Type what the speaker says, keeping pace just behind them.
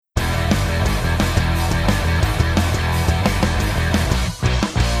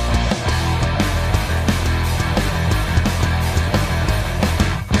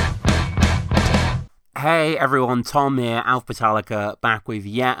Hey everyone, Tom here, Alpha Metallica, back with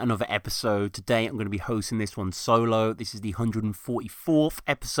yet another episode. Today I'm going to be hosting this one solo. This is the 144th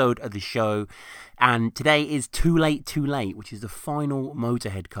episode of the show, and today is Too Late, Too Late, which is the final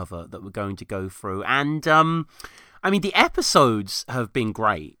Motorhead cover that we're going to go through. And, the episodes have been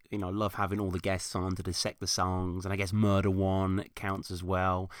great. You know, I love having all the guests on to dissect the songs, and I guess Murder One counts as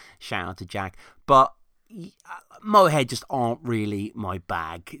well. Shout out to Jack. But Motorhead just aren't really my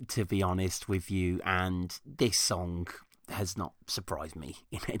bag, to be honest with you, and this song has not surprised me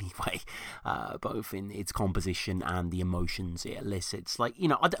in any way, both in its composition and the emotions it elicits. Like, you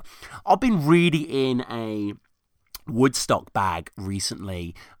know, I've been really in a Woodstock bag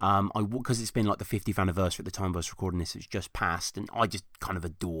recently, because it's been like the 50th anniversary at the time of us recording this. It's just passed, and I just kind of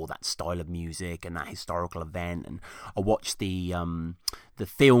adore that style of music and that historical event. And I watched the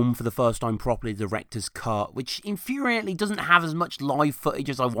film for the first time properly, the director's cut, which infuriatingly doesn't have as much live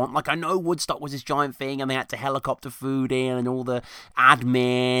footage as I want. Like, I know Woodstock was this giant thing and they had to helicopter food in and all the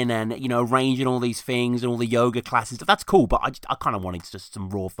admin and, you know, arranging all these things and all the yoga classes. That's cool, but I kind of wanted just some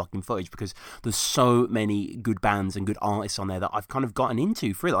raw fucking footage, because there's so many good bands and good artists on there that I've kind of gotten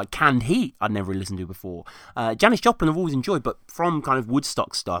into through it. Like Canned Heat I'd never really listened to before. Janis Joplin I've always enjoyed, but from kind of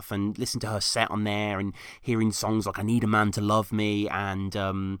Woodstock stuff and listening to her set on there and hearing songs like I Need a Man to Love Me and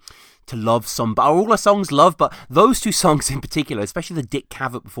To Love Somebody, all her songs love, but those two songs in particular, especially the Dick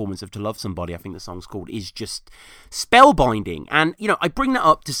Cavett performance of To Love Somebody, I think the song's called, is just spellbinding. And, you know, I bring that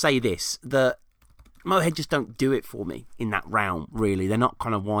up to say this, that Motorhead just don't do it for me in that realm, really. They're not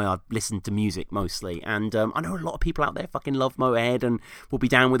kind of why I listen to music mostly. And I know a lot of people out there fucking love Motorhead and will be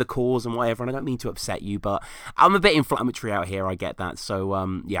down with the cause and whatever, and I don't mean to upset you, but I'm a bit inflammatory out here, I get that.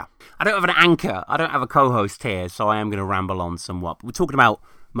 So, yeah. I don't have an anchor. I don't have a co-host here, so I am going to ramble on somewhat. But we're talking about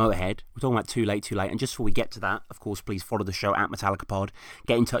Motorhead. We're talking about Too Late, Too Late. And just before we get to that, of course, please follow the show at MetallicaPod.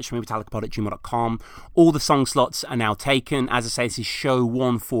 Get in touch with me, metallicapod@gmail.com. All the song slots are now taken. As I say, this is show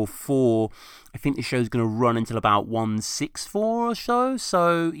 144. I think the show's going to run until about 164 or so.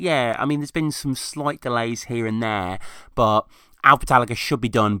 So, yeah, I mean, there's been some slight delays here and there, but Alpha Metallica should be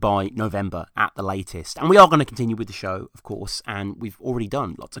done by November at the latest. And we are going to continue with the show, of course, and we've already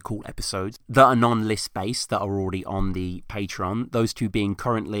done lots of cool episodes that are non-list based, that are already on the Patreon. Those two being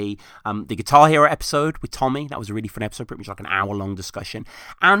currently the Guitar Hero episode with Tommy. That was a really fun episode, pretty much like an hour-long discussion.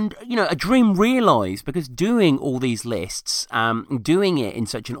 And, you know, a dream realised, because doing all these lists, doing it in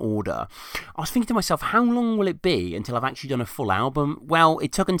such an order, I was thinking to myself, how long will it be until I've actually done a full album? Well,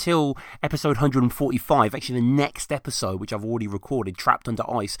 it took until episode 145, actually the next episode, which I've already recorded, Trapped Under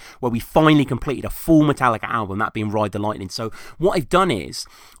Ice, where we finally completed a full Metallica album, that being Ride the Lightning. So what I've done is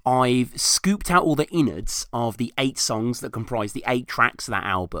I've scooped out all the innards of the 8 songs that comprise the 8 tracks of that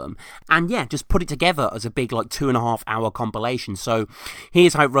album, and yeah, just put it together as a big like 2.5 hour compilation. So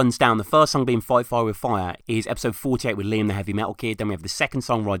here's how it runs down. The first song being Fight Fire with Fire is episode 48 with Liam the Heavy Metal Kid. Then we have the second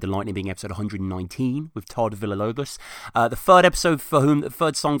song, Ride the Lightning, being episode 119 with Todd Villalobos. The third song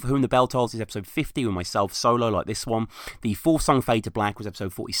for whom the bell tolls is episode 50 with myself solo, like this one. The fourth song, Fade to Black, was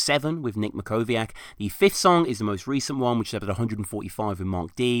episode 47 with Nick Makoviak. The fifth song is the most recent one, which is episode 145 with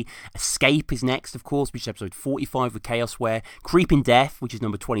Mark D. Escape is next, of course, which is episode 45 with Chaosware. Creeping Death, which is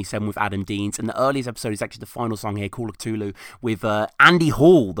number 27 with Adam Deans. And the earliest episode is actually the final song here, Call of Cthulhu, with Andy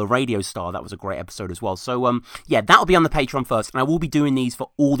Hall, the radio star. That was a great episode as well. So, yeah, that'll be on the Patreon first. And I will be doing these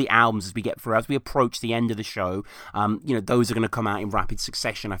for all the albums as we get through. As we approach the end of the show, you know, those are going to come out in rapid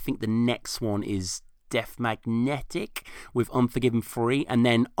succession. I think the next one is Death Magnetic with Unforgiven 3, and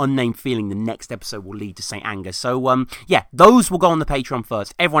then Unnamed Feeling, the next episode, will lead to St. Anger. So, yeah, those will go on the Patreon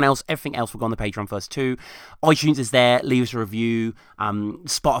first. Everything else will go on the Patreon first too. iTunes is there, leave us a review,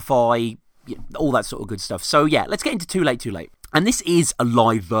 Spotify, yeah, all that sort of good stuff. So, yeah, let's get into Too Late, Too Late. And this is a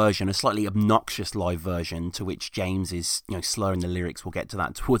live version, a slightly obnoxious live version, to which James is, you know, slurring the lyrics. We'll get to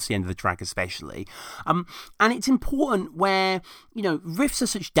that towards the end of the track especially. And it's important where, you know, riffs are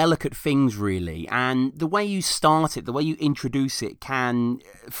such delicate things, really, and the way you start it, the way you introduce it can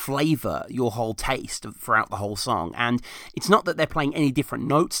flavour your whole taste throughout the whole song. And it's not that they're playing any different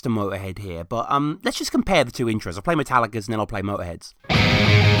notes to Motorhead here, but let's just compare the two intros. I'll play Metallica's and then I'll play Motorhead's.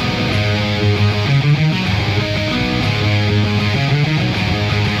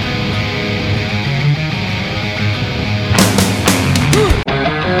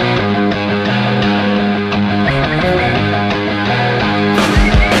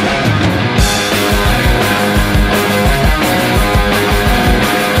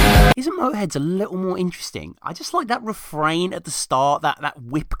 Motorhead's a little more interesting. I just like that refrain at the start, that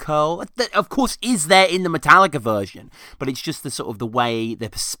whip curl. That, of course, is there in the Metallica version, but it's just the sort of the way, the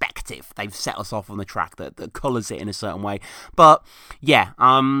perspective they've set us off on the track that colours it in a certain way. But yeah,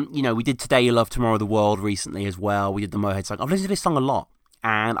 we did Today You Love Tomorrow the World recently as well. We did the Motorhead song. I've listened to this song a lot,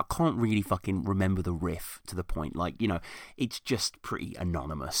 and I can't really fucking remember the riff to the point. It's just pretty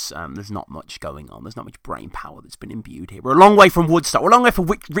anonymous. There's not much going on. There's not much brain power that's been imbued here. We're a long way from Woodstock. We're a long way from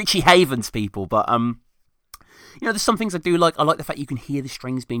Richie Havens, people. But, there's some things I do like. I like the fact you can hear the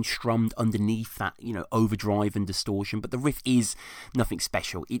strings being strummed underneath that, overdrive and distortion. But the riff is nothing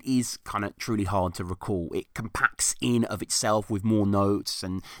special. It is kind of truly hard to recall. It compacts in of itself with more notes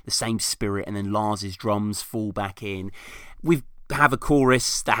and the same spirit. And then Lars's drums fall back in. We've have a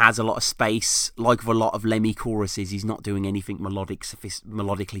chorus that has a lot of space. Like with a lot of Lemmy choruses, he's not doing anything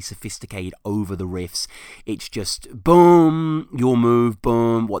melodically sophisticated over the riffs. It's just boom, your move,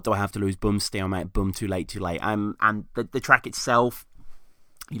 boom, what do I have to lose, boom, stalemate, boom, too late. And the track itself,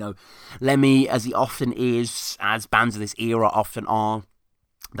 Lemmy, as he often is, as bands of this era often are,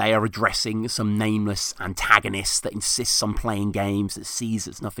 they are addressing some nameless antagonist that insists on playing games, that sees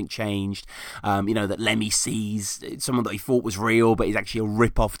that nothing changed. That Lemmy sees someone that he thought was real, but is actually a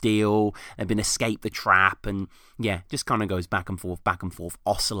rip-off deal. They've been escaped the trap, and yeah, just kind of goes back and forth,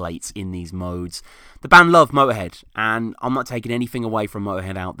 oscillates in these modes. The band love Motorhead, and I'm not taking anything away from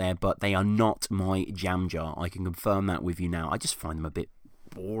Motorhead out there, but they are not my jam jar. I can confirm that with you now. I just find them a bit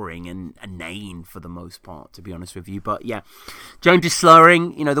boring and inane for the most part, to be honest with you. But yeah, Jones is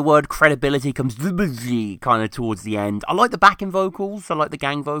slurring. The word credibility comes kind of towards the end. I like the backing vocals. I like the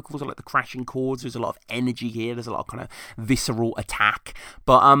gang vocals. I like the crashing chords. There's a lot of energy here. There's a lot of kind of visceral attack.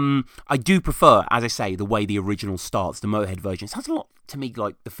 But I do prefer, as I say, the way the original starts. The Motorhead version sounds a lot to me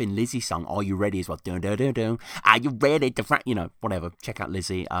like the Thin Lizzy song, Are You Ready? As well. Dun, dun, dun, dun. Are you ready to whatever. Check out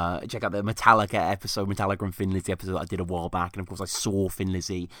Lizzy. Check out the Metallica and Thin Lizzy episode that I did a while back. And of course I saw Thin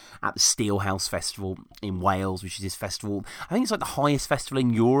Lizzy at the Steelhouse Festival in Wales, which is this festival. I think it's like the highest festival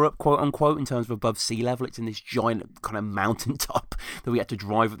in Europe, quote unquote, in terms of above sea level. It's in this giant kind of mountaintop that we had to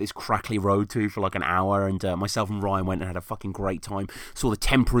drive up this crackly road to for like an hour. And myself and Ryan went and had a fucking great time. Saw the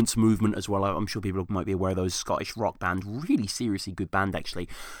Temperance Movement as well. I'm sure people might be aware of those Scottish rock bands. Really seriously good band, actually.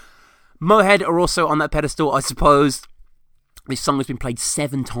 Motorhead are also on that pedestal, I suppose. This song has been played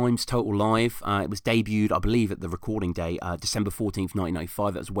 7 times total live. It was debuted, I believe, at the recording day, December 14th,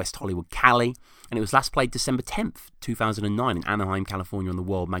 1995. That was West Hollywood, Cali. And it was last played December 10th, 2009 in Anaheim, California on the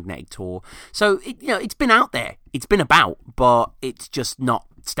World Magnetic Tour. So, it's been out there. It's been about, but it's just not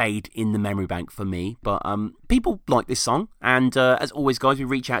stayed in the memory bank for me. But people like this song. And as always, guys, we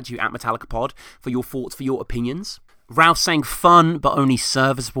reach out to you at MetallicaPod for your thoughts, for your opinions. Ralph saying fun, but only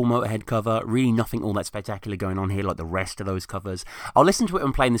serviceable Motorhead cover. Really nothing all that spectacular going on here like the rest of those covers. I'll listen to it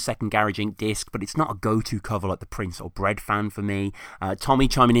when playing the second Garage Inc. disc, but it's not a go-to cover like the Prince or Bread fan for me. Tommy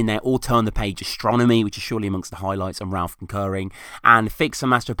chiming in there, all turn the page Astronomy, which is surely amongst the highlights, and Ralph concurring. And Fix and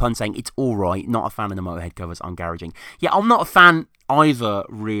Master of Pun saying, it's alright, not a fan of the Motorhead covers on Garage Inc. Yeah, I'm not a fan either,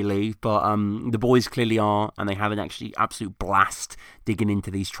 really, but the boys clearly are, and they have an actually absolute blast digging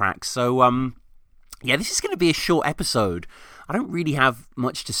into these tracks. So, yeah, this is going to be a short episode. I don't really have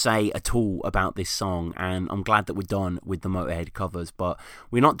much to say at all about this song, and I'm glad that we're done with the Motorhead covers, but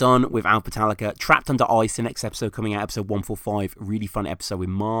we're not done with Alpha Metallica. Trapped Under Ice, the next episode coming out, episode 145, really fun episode with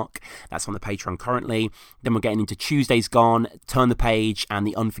Mark. That's on the Patreon currently. Then we're getting into Tuesday's Gone, Turn the Page, and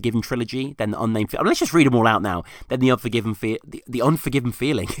the Unforgiven trilogy. Then the Unnamed... let's just read them all out now. Then the Unforgiven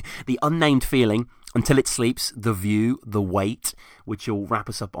Feeling, the Unnamed Feeling, Until It Sleeps, The View, The Wait, which will wrap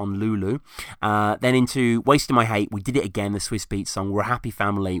us up on Lulu. Then into Wasting My Hate, We Did It Again, the Swiss Beats song, We're a Happy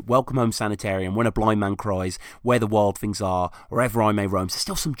Family, Welcome Home Sanitarium, When a Blind Man Cries, Where the Wild Things Are, Wherever I May Roam. So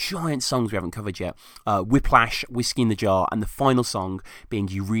still some giant songs we haven't covered yet. Whiplash, Whiskey in the Jar, and the final song being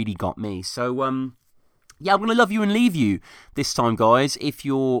You Really Got Me. So, yeah, I'm going to love you and leave you this time, guys. If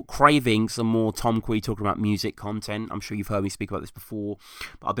you're craving some more Tom Quee talking about music content, I'm sure you've heard me speak about this before,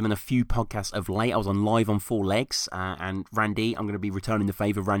 but I've been on a few podcasts of late. I was on Live on Four Legs, and Randy, I'm going to be returning the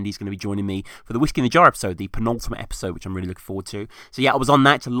favour. Randy's going to be joining me for the Whiskey in the Jar episode, the penultimate episode, which I'm really looking forward to. So yeah, I was on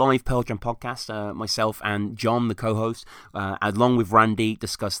that. It's a live Pearl Jam podcast. Myself and John, the co-host, along with Randy,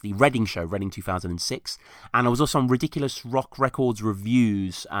 discussed the Reading show, Reading 2006. And I was also on Ridiculous Rock Records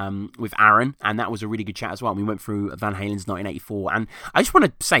Reviews with Aaron, and that was a really good chat as well. We went through Van Halen's 1984, and I just want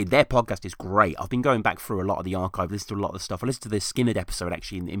to say their podcast is great. I've been going back through a lot of the archive, listened to a lot of the stuff. I listened to the Skinner episode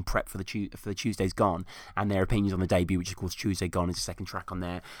actually in prep for the Tuesday's Gone, and their opinions on the debut, which of course Tuesday Gone is the second track on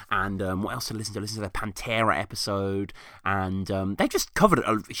there. And what else to listen to? I listened to their Pantera episode, and they've just covered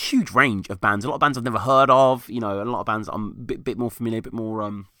a huge range of bands. A lot of bands I've never heard of, a lot of bands that I'm a bit more familiar, a bit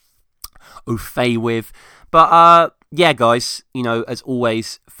more au fait with. But yeah, guys, as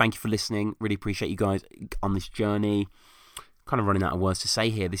always, thank you for listening. Really appreciate you guys on this journey. Kind of running out of words to say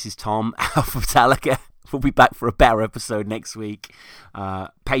here. This is Tom, Alpha Metallica. We'll be back for a better episode next week.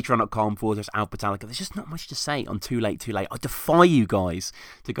 Patreon.com/Alpha Metallica. There's just not much to say on Too Late, Too Late. I defy you guys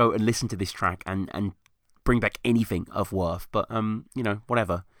to go and listen to this track and bring back anything of worth. But,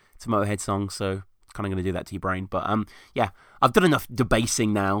 whatever. It's a Motorhead song, so kind of going to do that to your brain. But yeah, I've done enough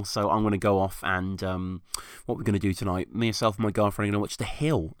debasing now, so I'm going to go off and what we're going to do tonight, me, myself, and my girlfriend are going to watch The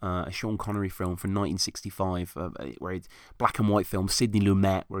Hill, a Sean Connery film from 1965, where it's black and white film, Sidney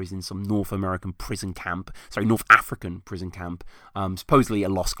Lumet, where he's in some North African prison camp, supposedly a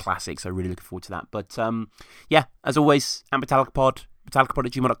lost classic, so really looking forward to that. But yeah, as always, Metallicapod,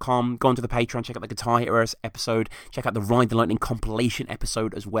 metallicapod@gmail.com. Go onto the Patreon, check out the Guitar Heroes episode, check out the Ride the Lightning compilation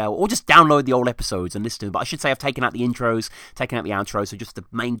episode as well, or just download the old episodes and listen to them. But I should say I've taken out the intros, taken out the outros, so just the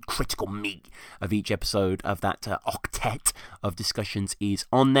main critical meat of each episode of that octet of discussions is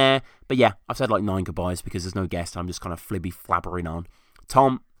on there. But yeah, I've said like 9 goodbyes because there's no guest. I'm just kind of flibby flabbering on.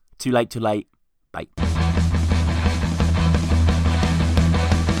 Tom, too late, bye.